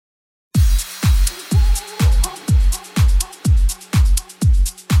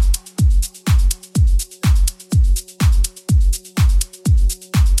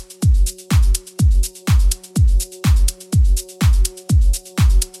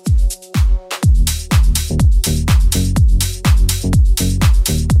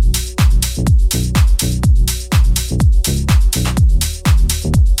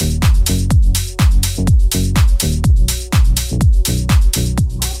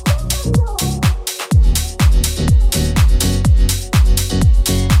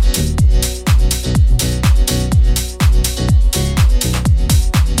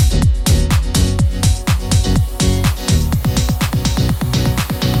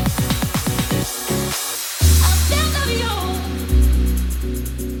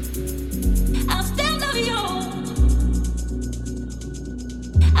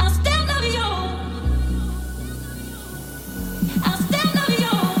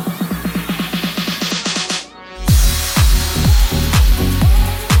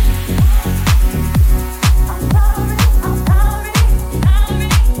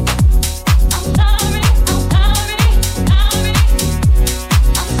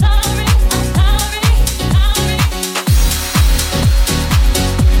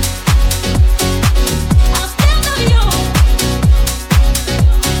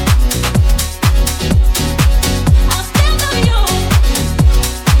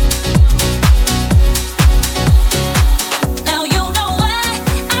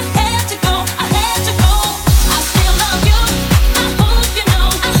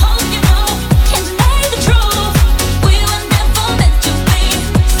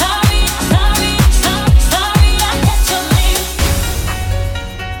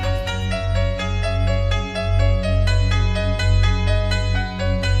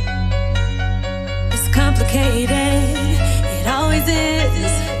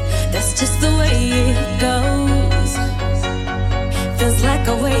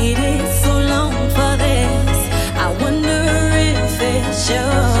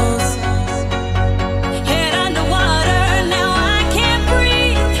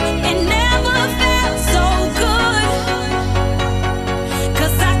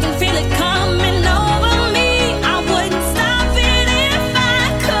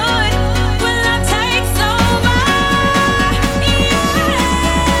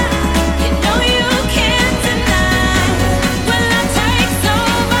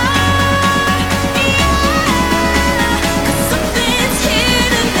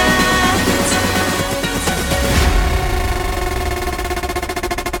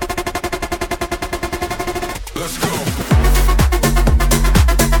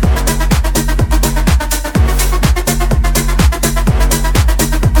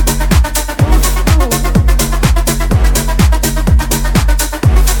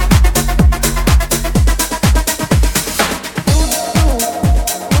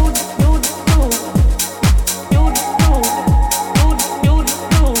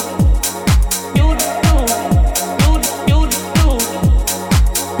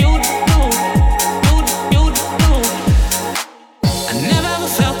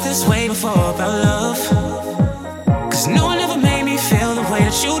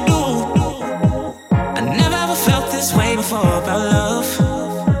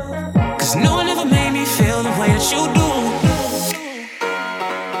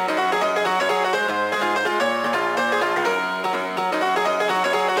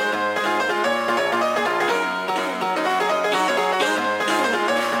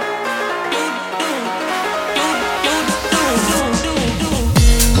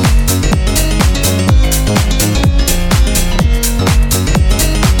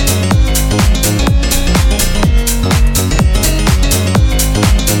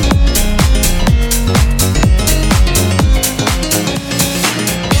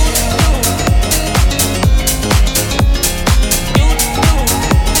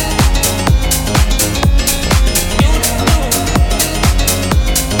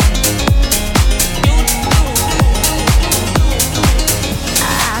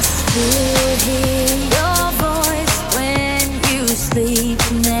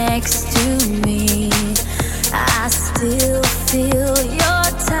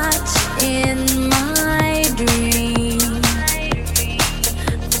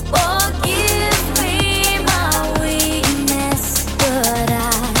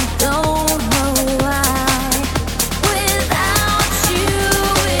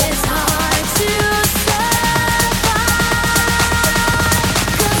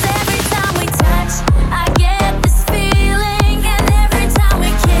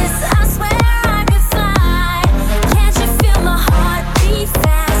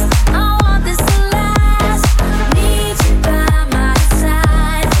This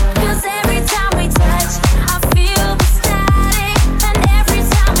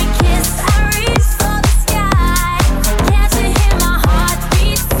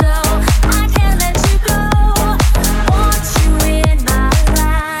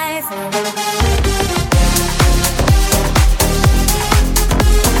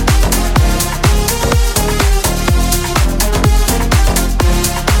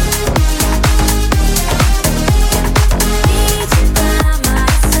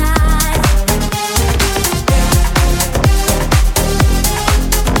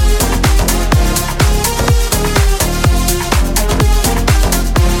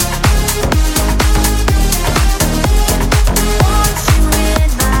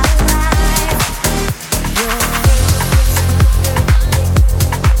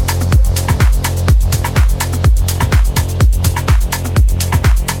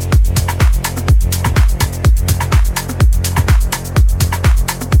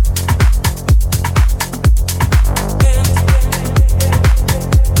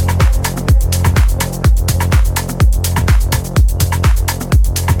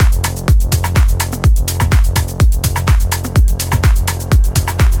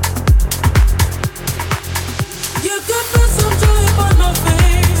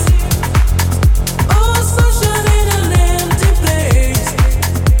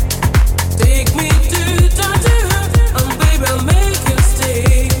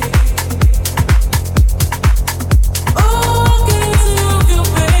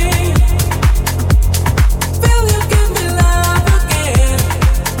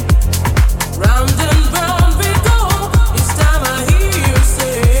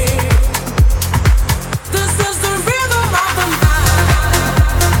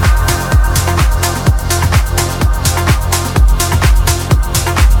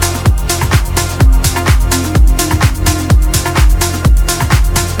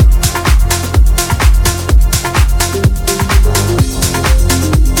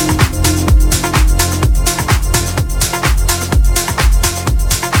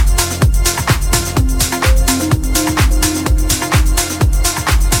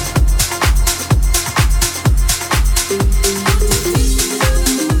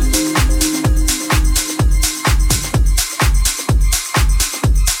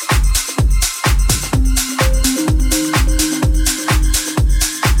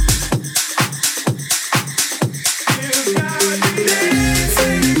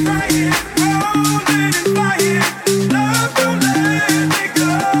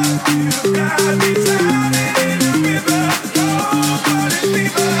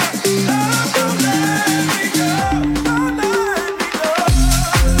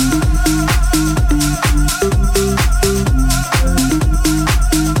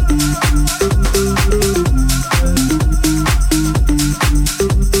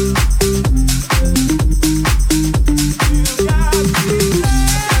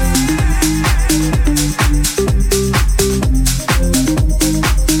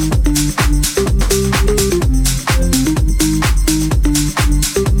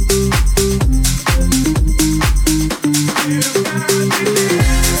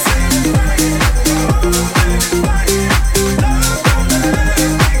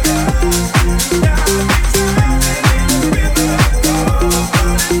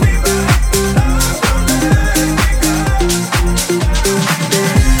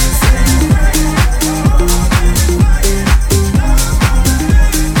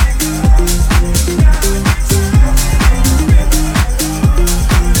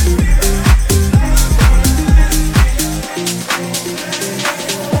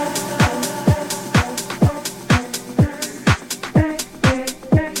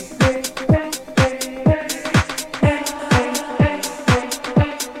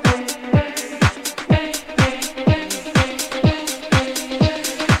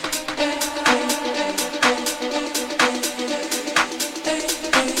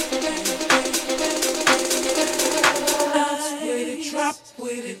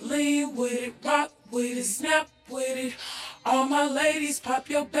ladies, pop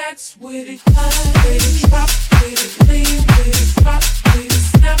your backs with it. With it, drop with it, lean with it, pop with it,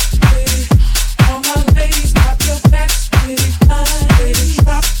 snap with it. All my ladies, pop your backs with it. With it,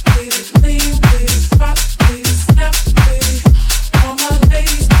 drop with it, lean with it, pop with it, snap with it. All my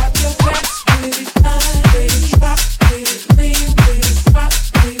ladies, pop your backs with it. With it, drop with it, lean with it, pop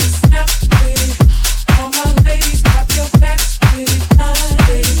with it, snap with it. All my ladies, pop your backs with it.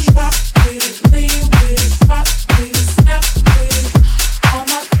 With it, drop with it, lean with it, pop with it, snap with it. All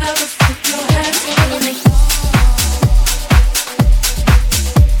my fellas, put your hands on it.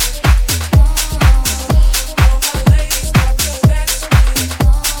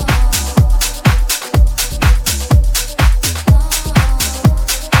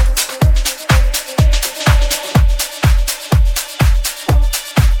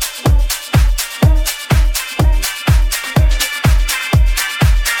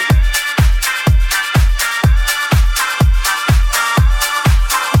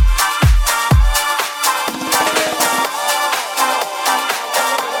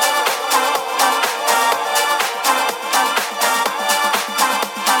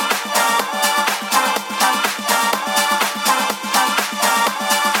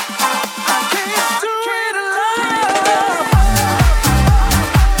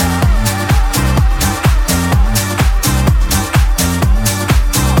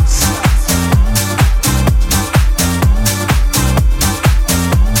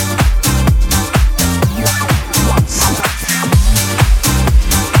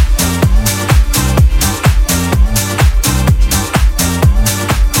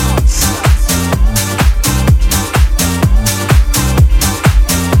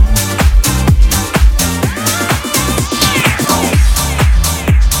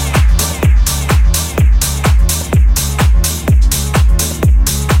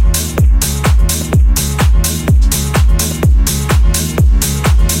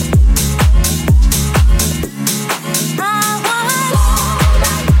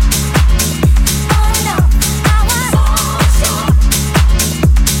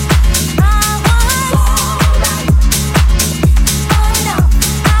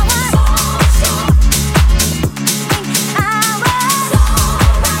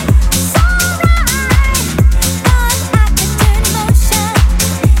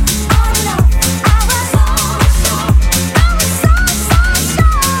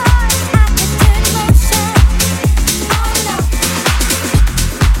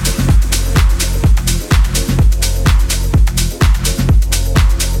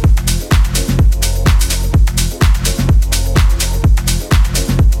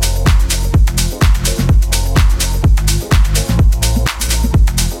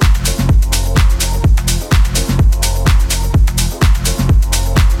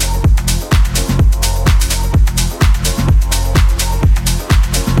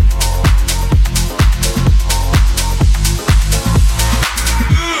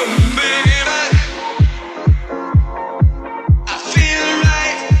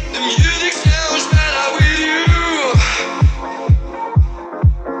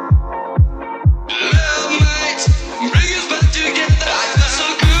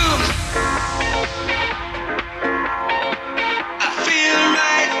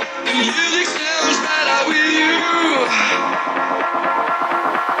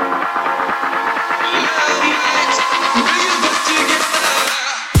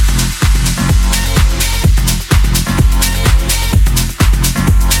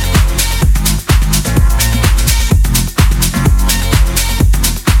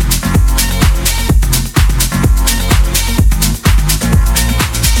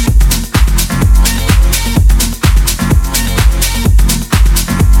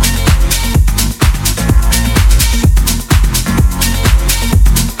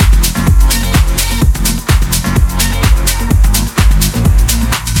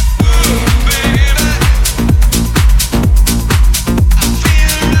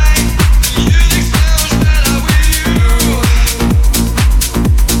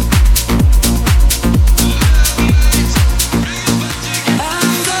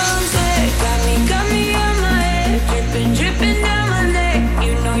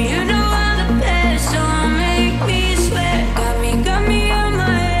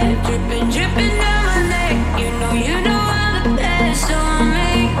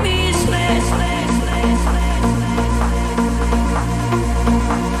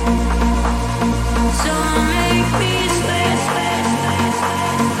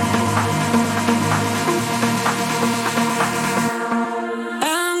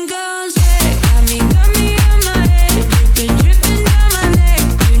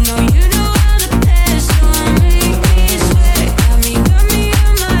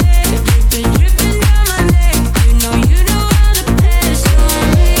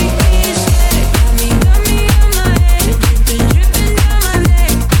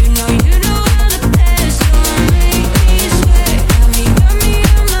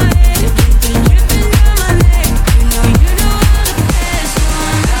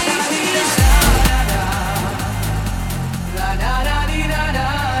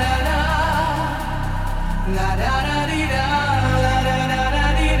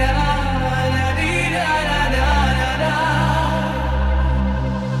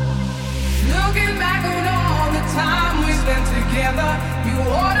 together. You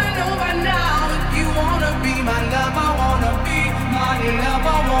ought to know by now if you wanna be my lover, wanna be my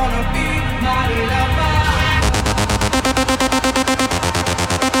lover, wanna be my lover.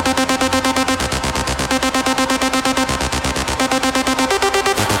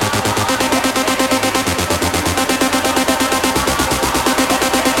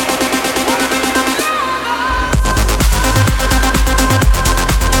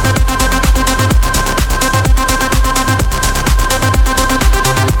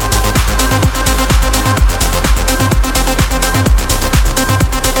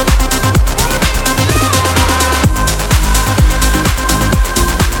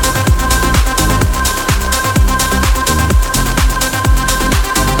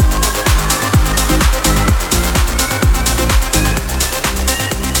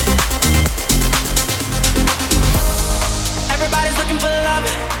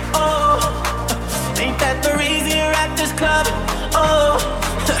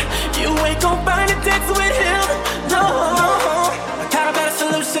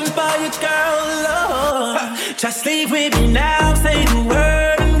 Just leave with me now, say the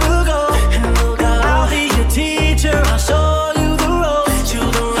word and we'll go. I'll be your teacher, I'll show you the ropes.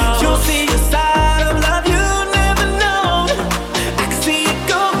 You'll see a side of love you never known. I can see it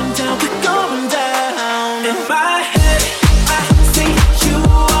going down, we're going down. In my head, I see you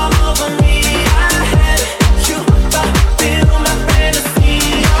all over me. I had you fulfill my fantasy.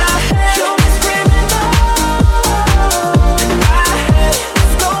 I had you screaming no. In my head,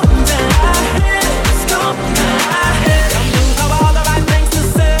 it's going down. My head, it's going down.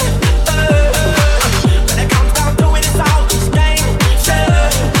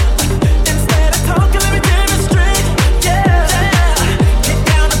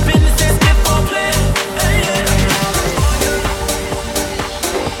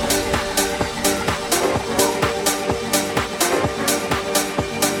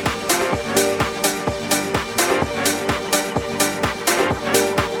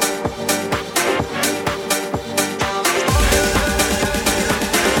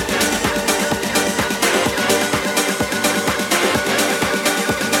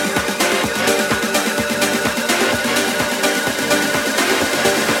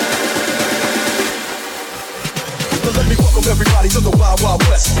 Everybody to the Wild Wild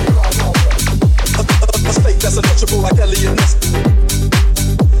West. A state that's untouchable like Elliot Ness.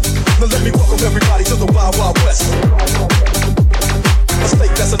 Now let me welcome everybody to the Wild Wild West. A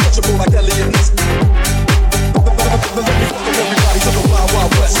state that's untouchable like Elliot Ness. Now let me welcome everybody to the Wild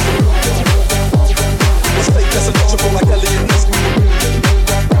Wild West. A state that's untouchable like Elliot Ness.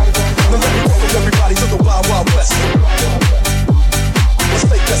 Now let me welcome everybody to the Wild Wild West. A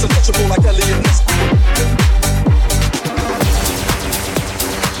state that's untouchable like Elliot Ness.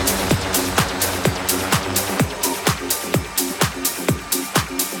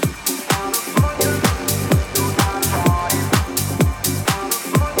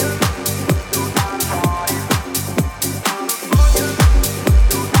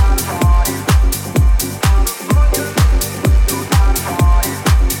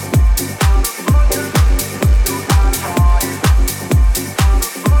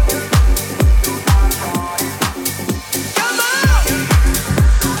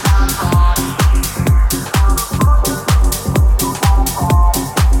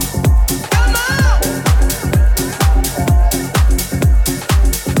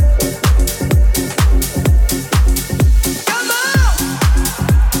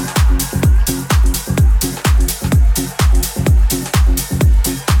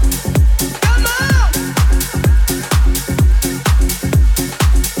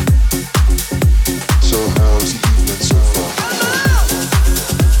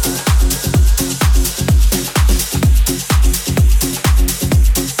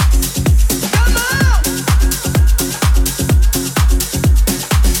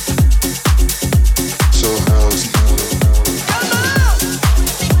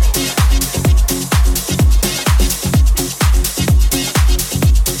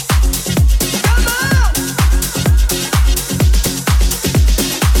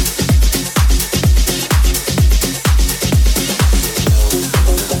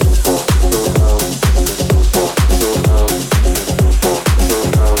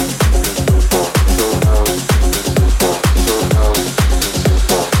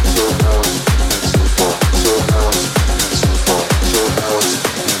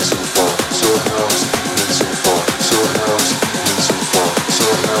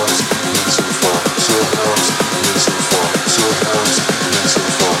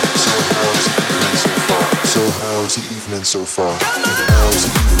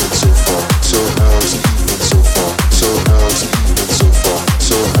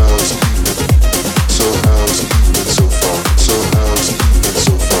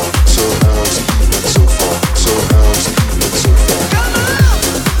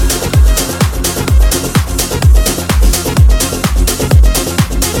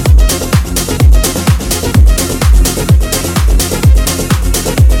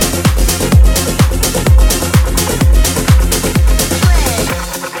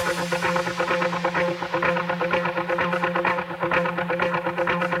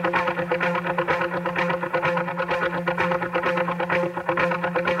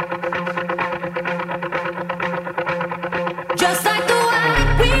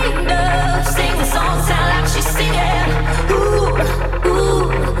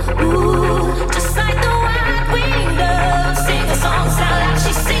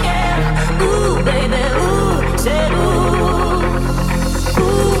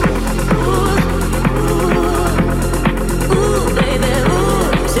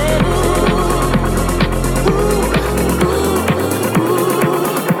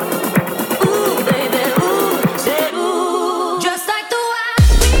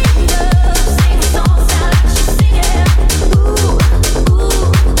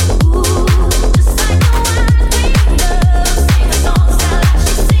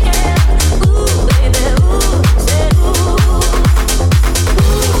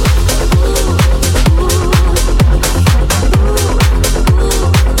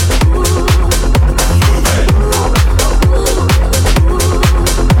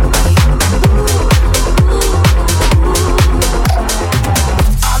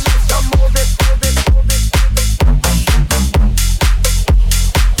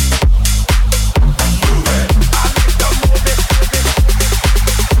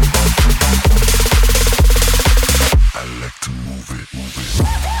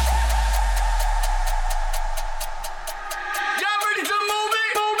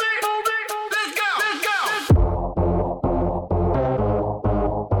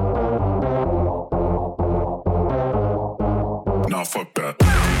 fuck that.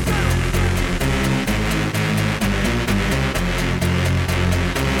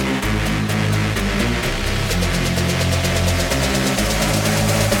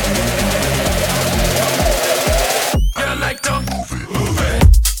 I like to move it, move it.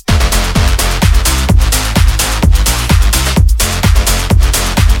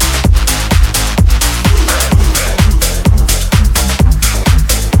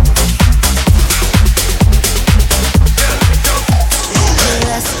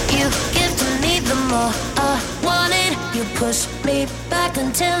 Push me back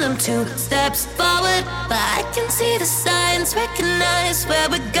until I'm 2 steps forward, but I can see the signs, recognize where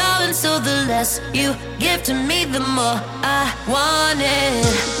we're going. So the less you give to me, the more I want it.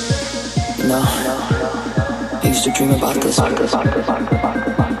 I used to dream about this.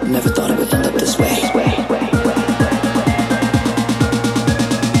 Never thought it would end up this way.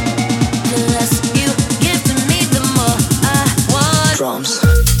 The less you give to me, the more I want. Drums.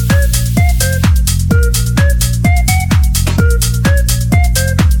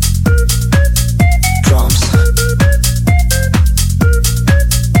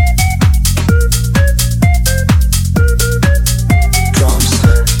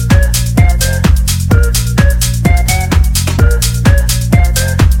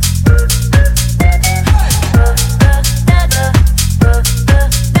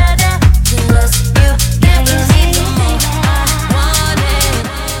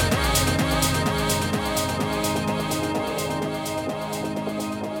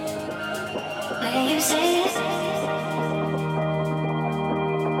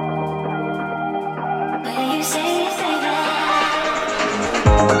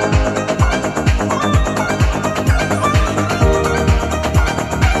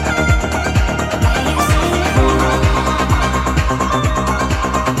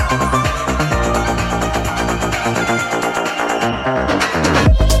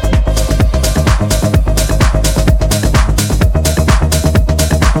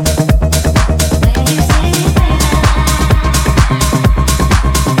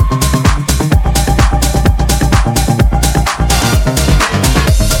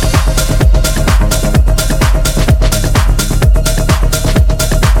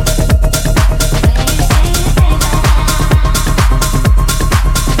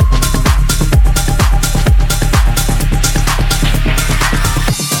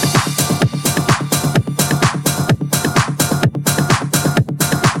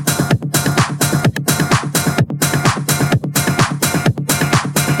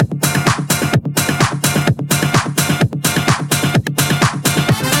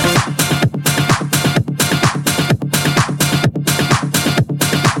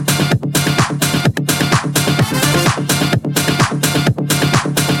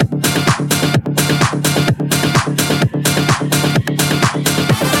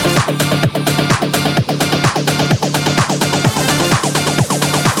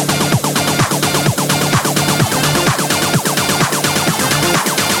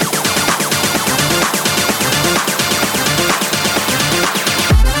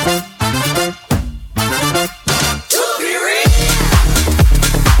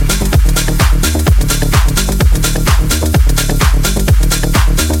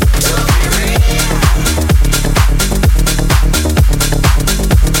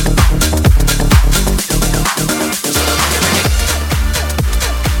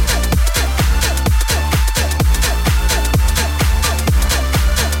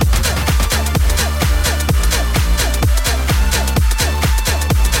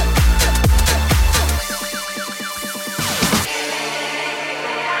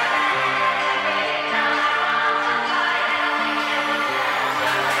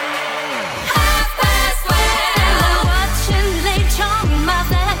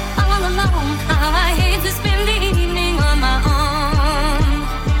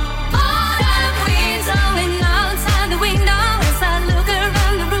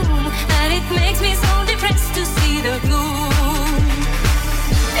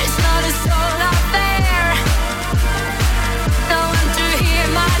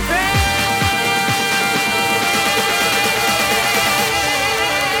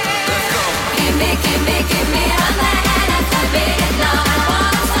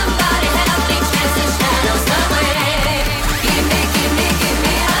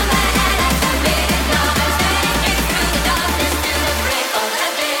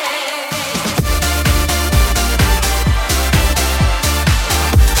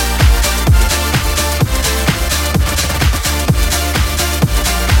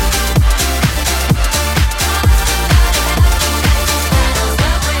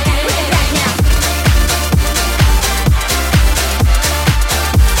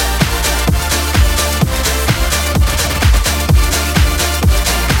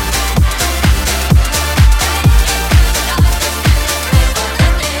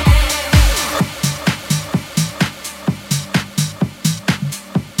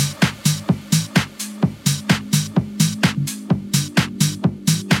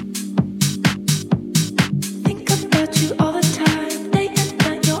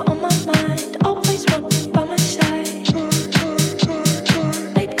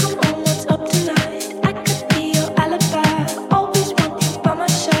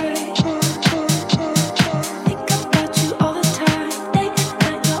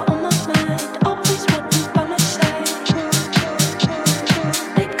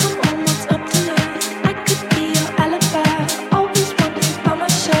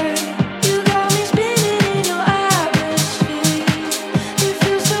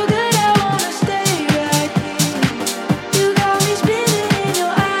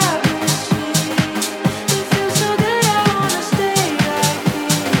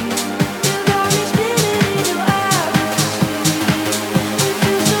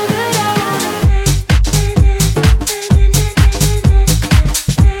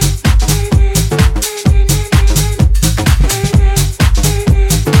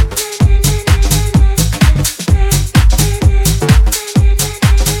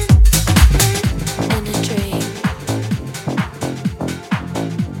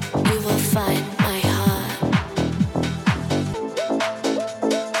 fine.